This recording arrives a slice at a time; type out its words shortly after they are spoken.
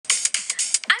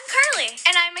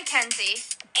Mackenzie.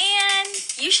 And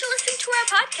you should listen to our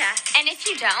podcast. And if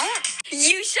you don't,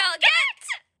 you shall get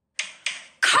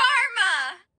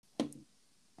karma!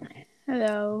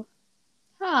 Hello.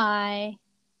 Hi.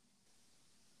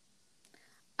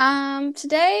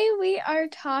 Today we are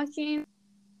talking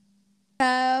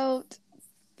about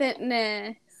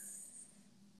fitness.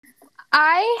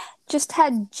 I just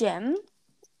had gym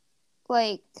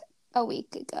like a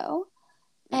week ago.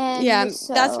 And yeah,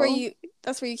 so, that's where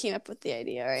you came up with the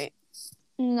idea, right?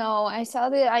 No, I saw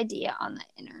the idea on the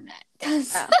internet.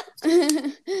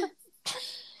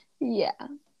 Yeah.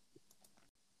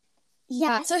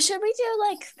 Yeah, so should we do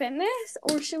like fitness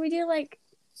or should we do like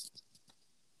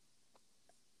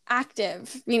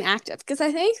being active? Because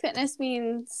I think fitness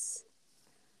means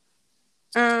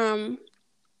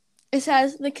it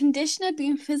says the condition of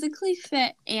being physically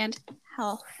fit and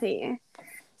healthy.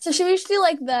 So should we just do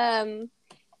like the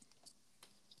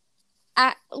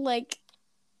like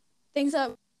things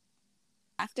that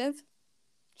active?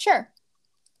 Sure.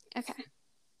 Okay.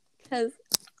 Because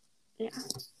yeah.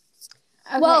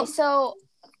 Okay,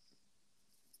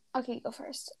 okay, go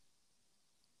first.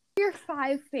 Your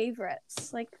 5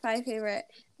 favorites, like 5 favorite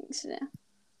things to do.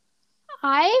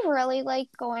 I really like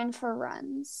going for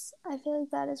runs. I feel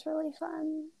like that is really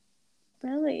fun.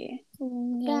 Really?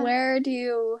 Yeah. Where do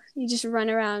you just run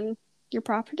around your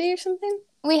property or something?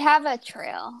 We have a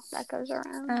trail that goes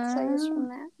around, so I just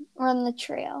run the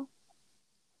trail.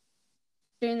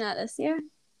 Doing that this year?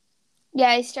 Yeah,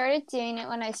 I started doing it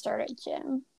when I started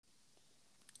gym.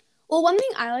 Well, one thing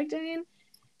I like doing,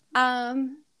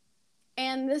 and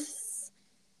this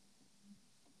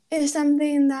is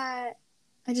something that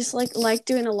I just like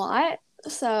doing a lot,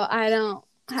 so I don't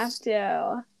have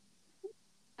to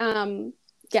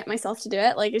get myself to do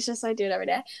it. Like, it's just I do it every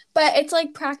day. But it's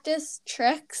like practice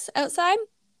tricks outside.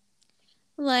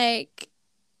 Like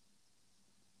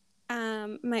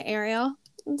my aerial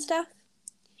and stuff.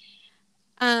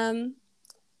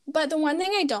 But the one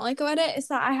thing I don't like about it is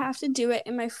that I have to do it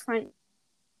in my front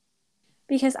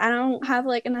because I don't have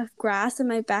like enough grass in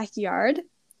my backyard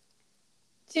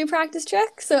to practice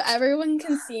tricks, so everyone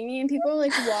can see me and people are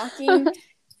like walking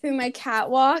through my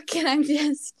catwalk and I'm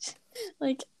just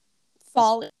like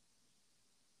falling.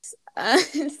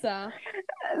 So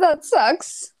that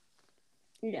sucks.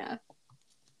 Yeah.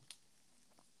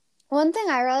 One thing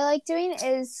I really like doing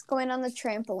is going on the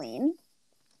trampoline.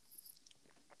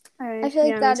 I feel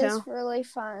like that is really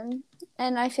fun.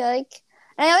 And I feel like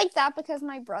I like that because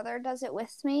my brother does it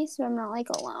with me, so I'm not like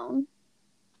alone.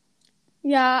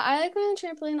 Yeah, I like going on the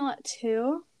trampoline a lot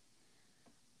too.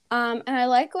 And I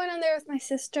like going on there with my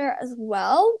sister as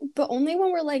well, but only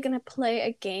when we're like gonna play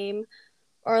a game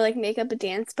or like make up a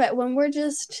dance. But when we're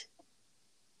just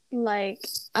like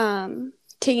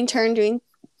taking turn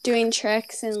doing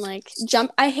tricks and like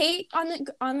jump, I hate on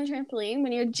the trampoline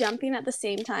when you're jumping at the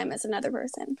same time as another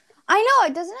person. I know,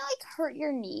 it doesn't like hurt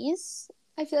your knees.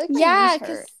 I feel like my knees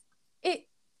hurt.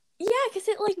 Because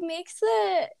it like makes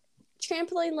the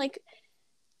trampoline like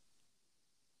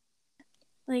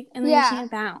and then you can't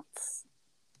bounce.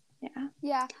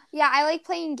 Yeah. I like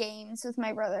playing games with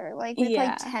my brother. Like we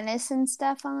play tennis and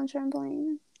stuff on the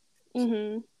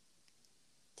trampoline.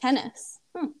 Tennis.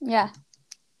 Yeah.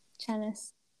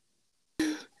 Tennis.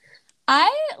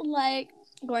 I like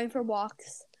going for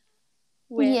walks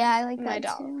with I like my that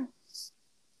dog. too.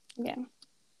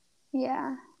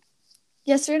 Yeah.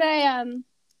 Yesterday,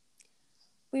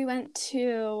 we went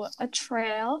to a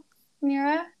trail near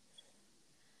us,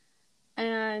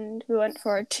 and we went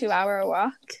for a 2-hour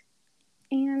walk,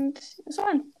 and it was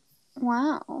fun.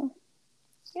 Wow.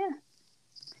 Yeah.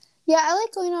 Yeah, I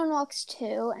like going on walks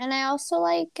too, and I also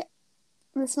like,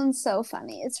 this one's so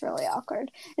funny, it's really awkward.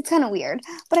 It's kind of weird,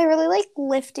 but I really like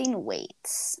lifting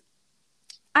weights.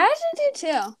 I actually do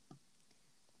too.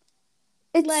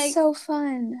 It's like, so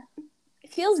fun.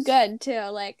 It feels good too.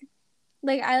 Like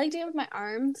I like doing it with my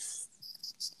arms.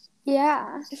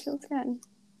 Yeah. It feels good.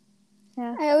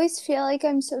 Yeah. I always feel like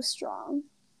I'm so strong.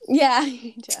 Yeah,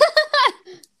 you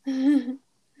do.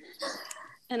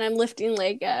 And I'm lifting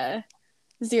like a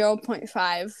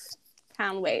 0.5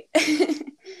 pound weight.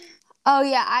 Oh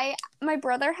yeah, my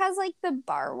brother has like the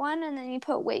bar one, and then you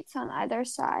put weights on either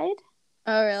side.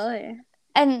 Oh really?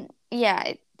 And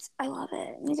yeah, I love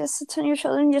it. You just sit on your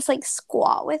shoulder and just like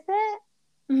squat with it.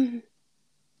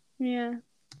 Yeah,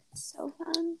 it's so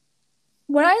fun.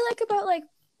 What I like about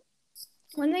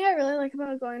one thing I really like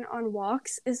about going on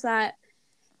walks is that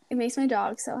it makes my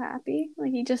dog so happy.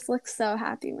 Like, he just looks so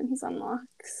happy when he's on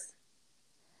walks.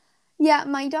 Yeah,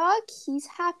 my dog, he's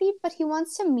happy, but he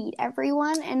wants to meet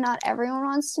everyone, and not everyone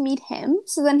wants to meet him.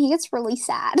 So then he gets really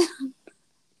sad.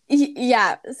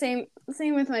 Yeah, same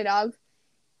with my dog.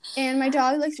 And my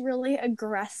dog looks really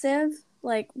aggressive,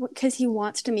 like, because he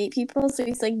wants to meet people, so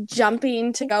he's like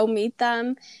jumping to go meet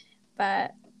them,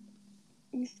 but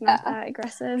he's not that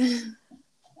aggressive.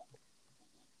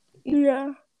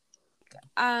 Yeah.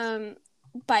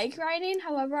 Bike riding,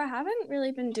 however, I haven't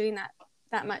really been doing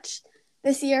that much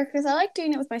this year because I like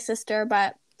doing it with my sister,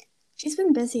 but she's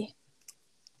been busy.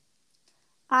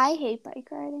 I hate bike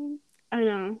riding. I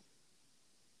know.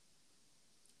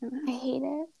 I hate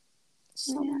it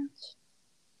so much.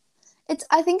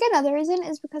 I think another reason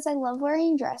is because I love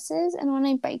wearing dresses, and when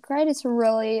I bike ride, it's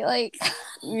really like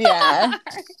yeah,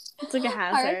 it's like a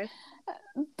hazard.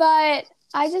 But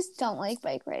I just don't like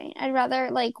bike riding. I'd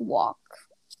rather like walk.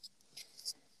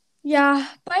 Yeah,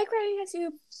 bike riding gets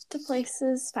you to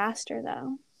places faster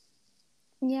though.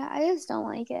 Yeah, I just don't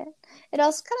like it. It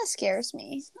also kind of scares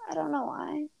me. I don't know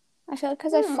why. I feel like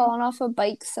because I've fallen off a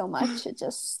bike so much, it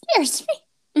just scares me.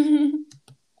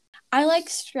 I like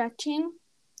stretching,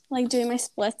 like doing my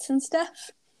splits and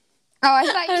stuff. Oh, I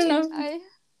thought I don't know.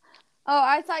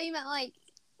 I thought you meant like,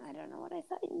 I don't know what I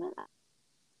thought you meant.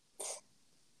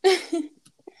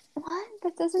 What?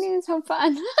 That doesn't even sound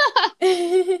fun.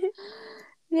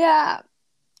 Yeah.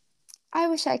 I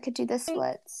wish I could do the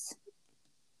splits.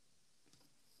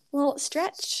 Well,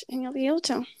 stretch and you'll be able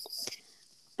to.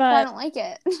 But well, I don't like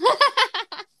it.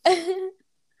 I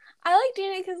like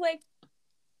doing it because, like,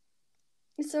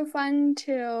 it's so fun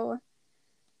to,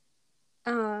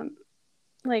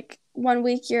 like, 1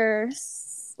 week you're,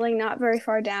 like, not very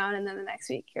far down, and then the next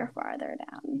week you're farther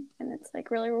down, and it's,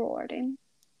 like, really rewarding.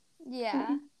 Yeah.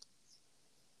 Mm-hmm.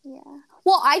 Yeah.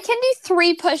 Well, I can do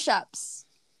 3 push-ups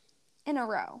in a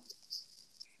row.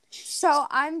 So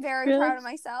I'm very proud of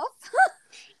myself.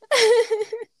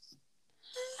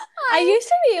 I used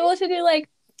to be able to do, like,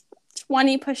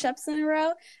 20 push-ups in a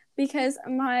row because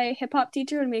my hip-hop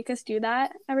teacher would make us do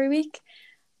that every week.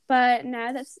 But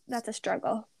now that's a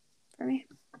struggle for me.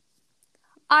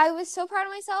 I was so proud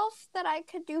of myself that I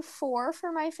could do 4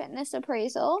 for my fitness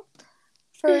appraisal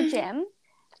for gym.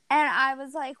 And I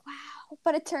was like, wow.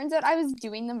 But it turns out I was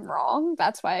doing them wrong.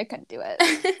 That's why I couldn't do it.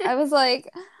 I was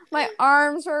like, my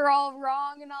arms were all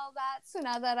wrong and all that. So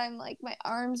now that I'm like, my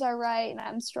arms are right and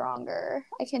I'm stronger,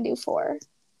 I can do 4.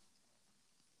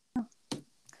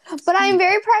 But I'm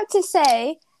very proud to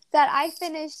say that I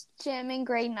finished gym in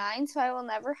grade 9, so I will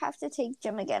never have to take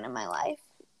gym again in my life.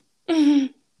 Yeah.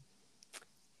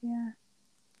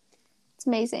 It's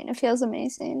amazing. It feels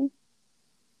amazing.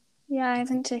 Yeah, I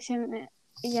haven't taken it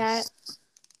yet.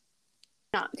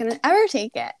 I'm not gonna ever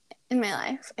take it in my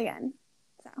life again.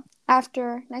 So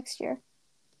after next year.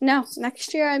 No,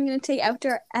 next year I'm gonna take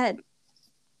outdoor ed.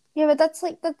 Yeah, but that's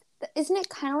like isn't it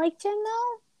kind of like gym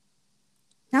though?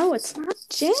 No, it's not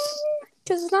gym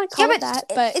because it's not called that.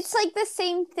 But it's like the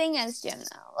same thing as gym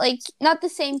though. Like not the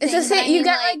same thing. It's the same. You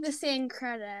get like the same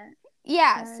credit.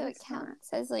 Yeah, so it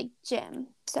counts as like gym.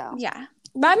 So yeah,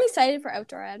 but I'm excited for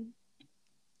outdoor ed.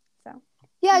 So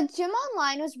yeah, gym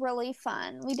online was really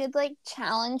fun. We did like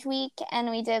challenge week,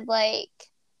 and we did like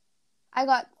I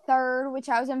got 3rd, which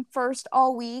I was in 1st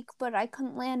all week, but I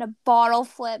couldn't land a bottle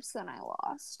flip, so then I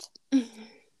lost.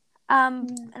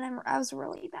 And I was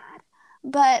really bad.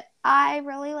 But I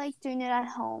really liked doing it at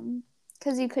home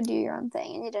because you could do your own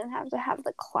thing and you didn't have to have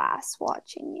the class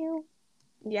watching you.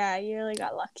 Yeah, you really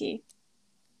got lucky.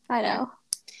 I know.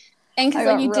 And because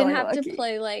like, you really didn't have to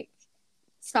play like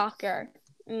soccer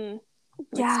and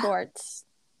sports.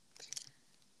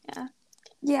 Yeah.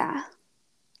 Yeah.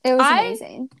 It was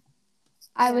amazing.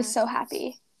 I was so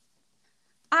happy.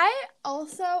 I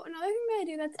also, another thing that I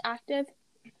do that's active,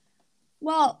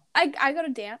 well, I go to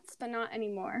dance, but not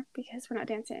anymore because we're not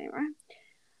dancing anymore.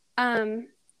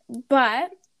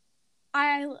 But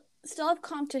I still have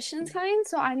competitions coming,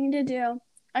 so I need to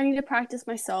practice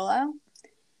my solo,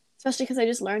 especially because I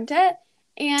just learned it.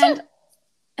 And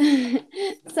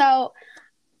so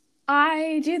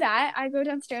I do that. I go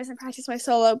downstairs and practice my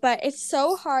solo, but it's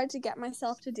so hard to get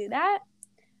myself to do that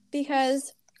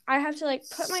because I have to like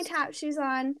put my tap shoes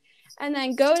on and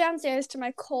then go downstairs to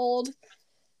my cold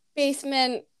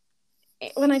basement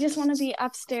when I just want to be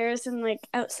upstairs and like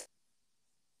outside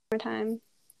more time.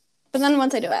 But then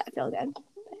once I do it, I feel good.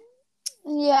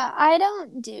 Yeah, I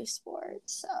don't do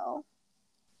sports, so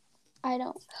I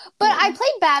don't. But I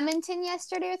played badminton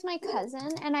yesterday with my cousin,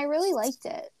 and I really liked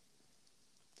it.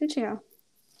 Did you?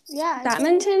 Yeah.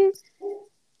 Badminton?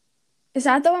 Is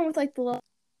that the one with like the little...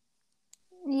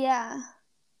 Yeah.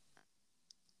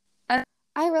 I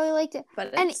really liked it. But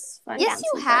it's fun. Yes,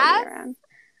 you have?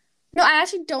 No, I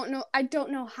actually don't know. I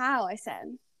don't know how, I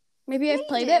said. Maybe I've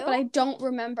played it, but I don't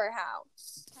remember how.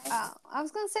 Oh, I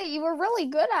was gonna say you were really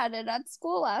good at it at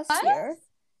school last What? year.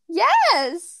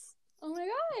 Yes. Oh my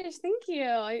gosh, thank you.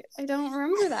 I don't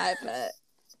remember that, but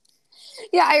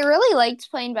Yeah, I really liked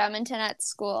playing badminton at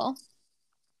school.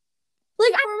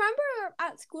 like I remember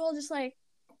at school just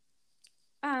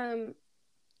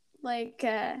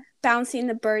bouncing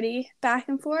the birdie back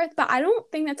and forth, but I don't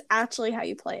think that's actually how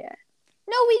you play it.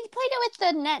 No, we played it with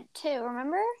the net too,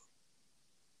 remember?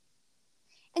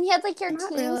 And you had like your Not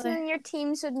teams, really. and then your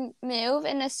teams would move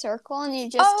in a circle, and you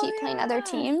just keep playing other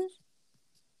teams.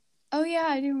 Oh yeah,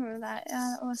 I do remember that.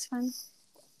 Yeah, that was fun.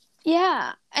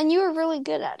 Yeah, and you were really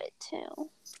good at it too.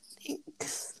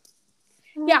 Thanks.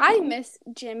 Yeah, I miss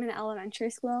gym in elementary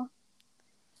school.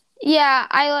 Yeah,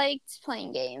 I liked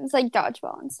playing games like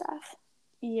dodgeball and stuff.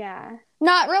 Yeah.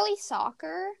 Not really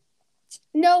soccer.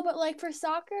 No, but like for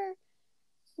soccer,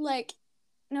 like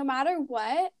no matter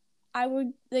what, I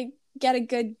would like get a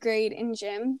good grade in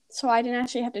gym, so I didn't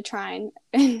actually have to try,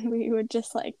 and we would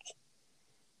just like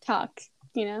talk,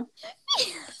 you know.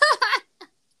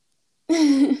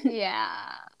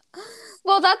 Yeah.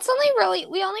 Well,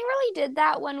 we only really did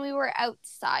that when we were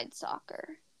outside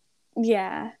soccer.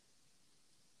 Yeah.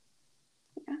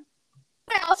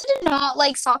 But I also did not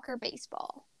like soccer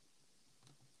baseball.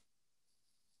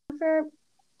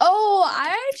 Oh,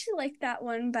 I actually like that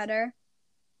one better.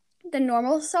 The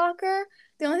normal soccer.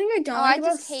 The only thing I don't like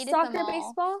about soccer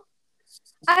baseball.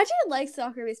 I actually like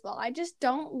soccer baseball. I just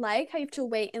don't like how you have to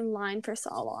wait in line for so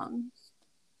long.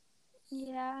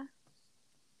 Yeah.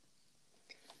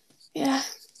 Yeah.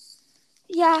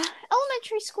 Yeah.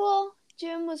 Elementary school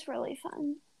gym was really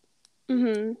fun.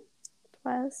 Mhm.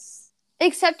 Plus.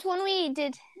 Except when we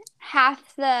did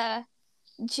half the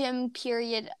gym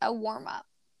period a warm up.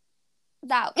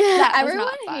 That was everyone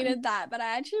not fun. hated that, but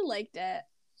I actually liked it.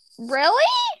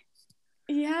 Really?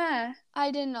 Yeah.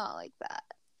 I did not like that.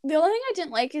 The only thing I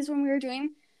didn't like is when we were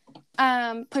doing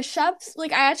push-ups.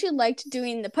 Like I actually liked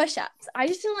doing the push-ups. I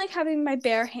just didn't like having my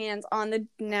bare hands on the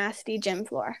nasty gym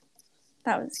floor.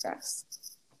 That was gross.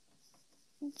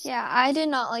 Yeah, I did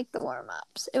not like the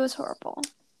warm-ups. It was horrible.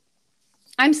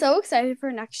 I'm so excited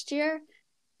for next year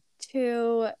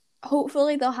to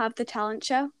hopefully they'll have the talent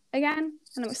show again,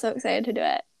 and I'm so excited to do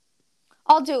it.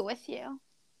 I'll do it with you.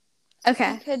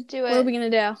 Okay. You could do it. What are we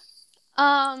gonna do?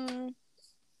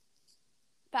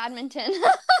 Badminton.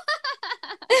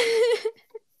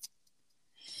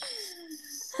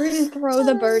 We're gonna throw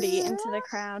the birdie into the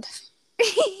crowd.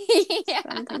 Yeah.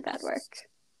 I don't think that'd work.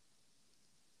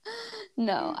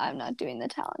 No, I'm not doing the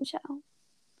talent show.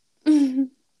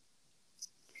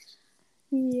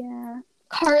 Yeah.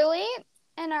 Carly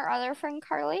and our other friend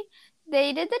Carly,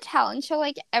 they did the talent show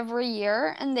like every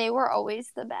year, and they were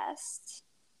always the best.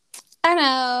 I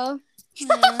know.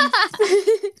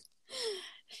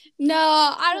 No,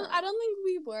 I don't think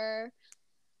we were.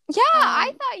 Yeah,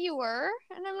 I thought you were,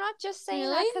 and I'm not just saying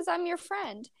that because I'm your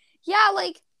friend. Yeah,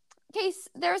 like, okay,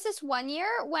 there was this one year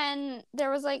when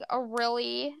there was like a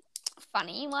really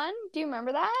funny one. Do you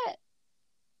remember that?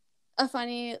 A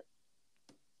funny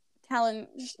talent,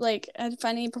 like a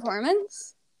funny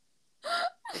performance?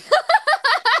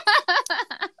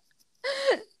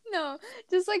 No,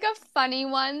 just like a funny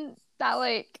one that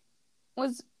like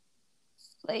was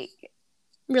like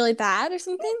really bad or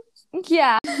something.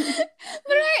 Yeah. But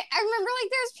I remember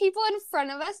like there's people in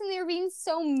front of us and they were being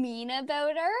so mean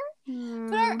about her.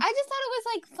 But I just thought it was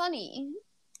like funny.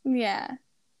 Yeah.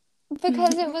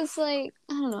 Because it was like,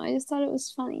 I don't know, I just thought it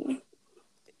was funny.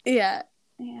 Yeah.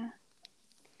 Yeah.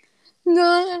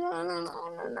 No.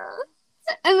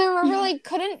 And I remember like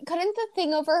couldn't the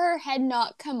thing over her head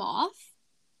not come off?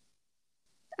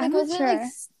 Like, I'm not sure.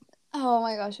 Like, oh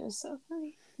my gosh, it was so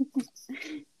funny.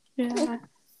 Yeah.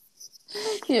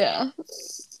 Yeah.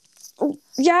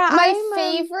 Yeah. My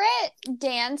favorite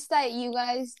dance that you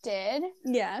guys did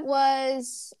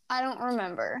was, I don't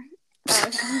remember.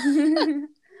 Okay.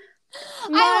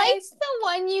 I liked the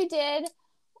one you did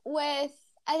with,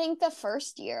 I think, the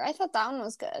first year. I thought that one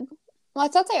was good. Well, I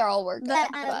thought they all were good,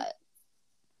 but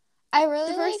I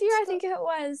really the first year I think it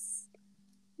was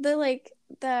the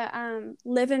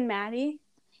Liv and Maddie.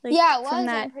 Like, yeah, it was from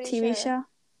that TV show.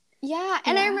 Yeah,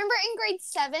 and I remember in grade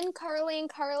 7,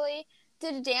 Carly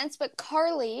did a dance, but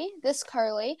this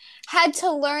Carly, had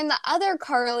to learn the other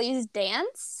Carly's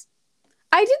dance.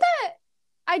 I did that.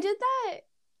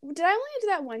 Did I only do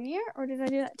that 1 year, or did I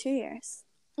do that 2 years?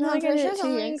 No, I'm pretty sure it was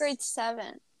only in grade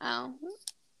 7. Oh.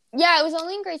 Yeah, it was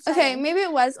only in grade 7. Okay, maybe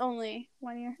it was only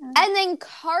 1 year. And then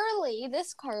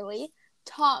this Carly,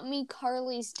 taught me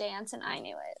Carly's dance, and I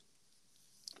knew it.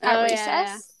 At recess.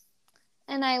 Yeah.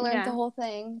 And I learned the whole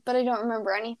thing, but I don't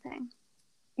remember anything.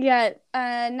 Yeah,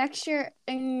 next year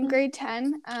in grade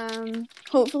 10,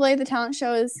 hopefully the talent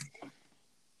show is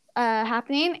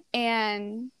happening,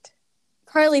 and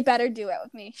Carly better do it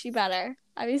with me. She better.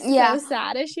 I'd be so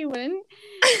sad if she wouldn't.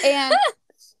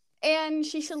 And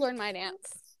she should learn my dance,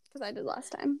 because I did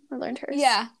last time. I learned hers.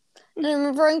 Yeah. And I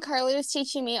remember when Carly was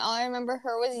teaching me, all I remember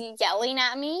her was yelling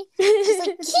at me. She's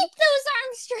like, keep those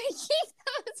arms straight, keep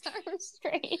those arms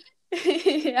straight.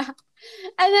 Yeah.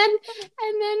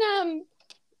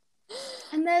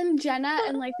 And then Jenna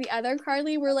and like the other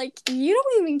Carly were like, you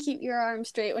don't even keep your arms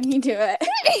straight when you do it.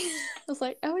 I was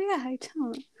like, oh yeah, I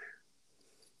don't.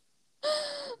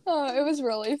 Oh, it was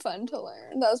really fun to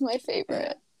learn. That was my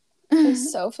favorite. It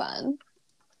was so fun.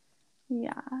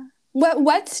 Yeah.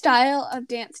 What style of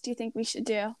dance do you think we should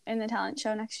do in the talent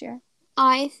show next year?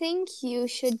 I think you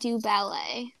should do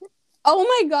ballet. Oh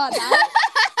my god,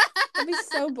 that'd be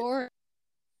so boring.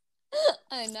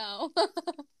 I know.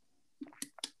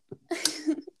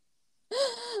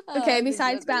 Okay,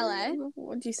 besides ballet, what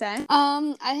would you say?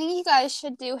 I think you guys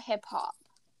should do hip hop.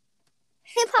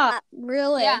 Hip hop,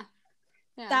 really? Yeah.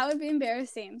 That would be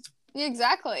embarrassing.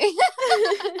 Exactly.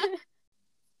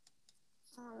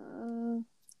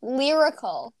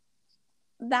 Lyrical.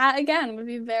 That again would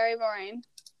be very boring.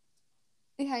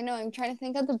 Yeah, I know. I'm trying to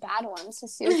think of the bad ones to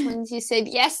see which ones you said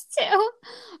yes to.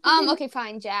 Okay,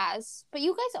 fine, jazz. But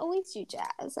you guys always do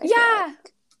jazz.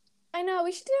 I know.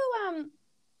 We should do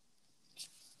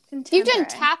You've done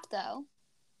tap though.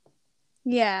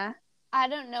 Yeah. I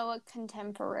don't know what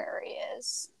contemporary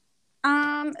is.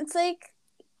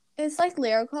 It's like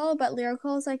lyrical, but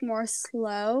lyrical is like more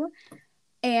slow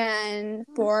and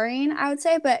boring, I would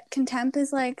say, but contemp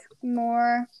is like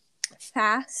more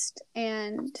fast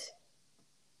and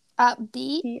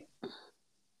upbeat.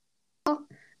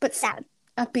 But sad.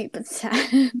 Upbeat but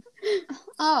sad.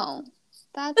 Oh,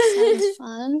 that sounds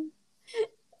fun.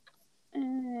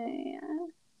 Yeah.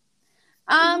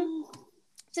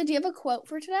 So do you have a quote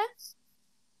for today?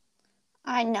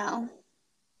 I know.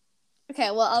 Okay,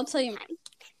 well, I'll tell you mine.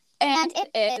 And it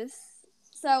is.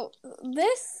 So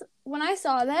when I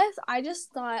saw this, I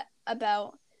just thought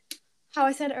about how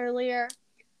I said earlier,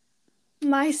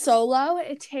 my solo,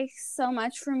 it takes so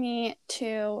much for me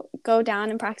to go down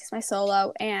and practice my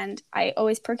solo, and I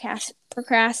always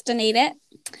procrastinate it.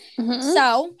 Mm-hmm.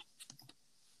 So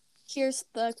here's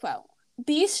the quote.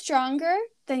 Be stronger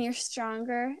than your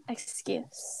stronger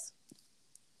excuse.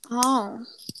 Oh,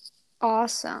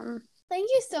 awesome.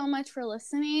 Thank you so much for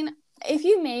listening. If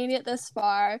you made it this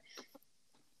far,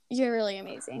 you're really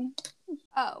amazing.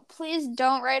 Oh, please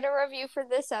don't write a review for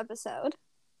this episode.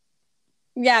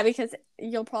 Yeah, because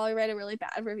you'll probably write a really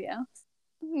bad review.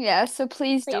 Yeah, so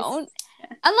please don't. Yeah.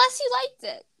 Unless you liked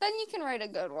it. Then you can write a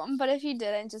good one. But if you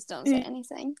didn't, just don't say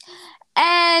anything.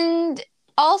 And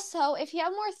also, if you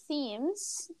have more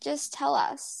themes, just tell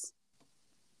us.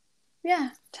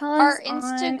 Yeah, tell us. Our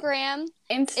Instagram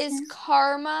is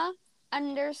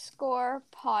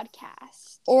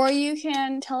karma_podcast. Or you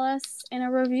can tell us in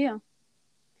a review.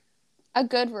 A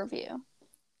good review.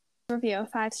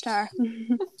 5-star.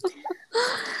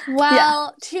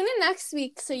 Well, tune in next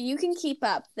week so you can keep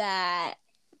up that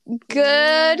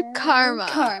good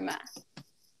karma.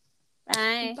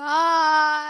 Bye. Bye.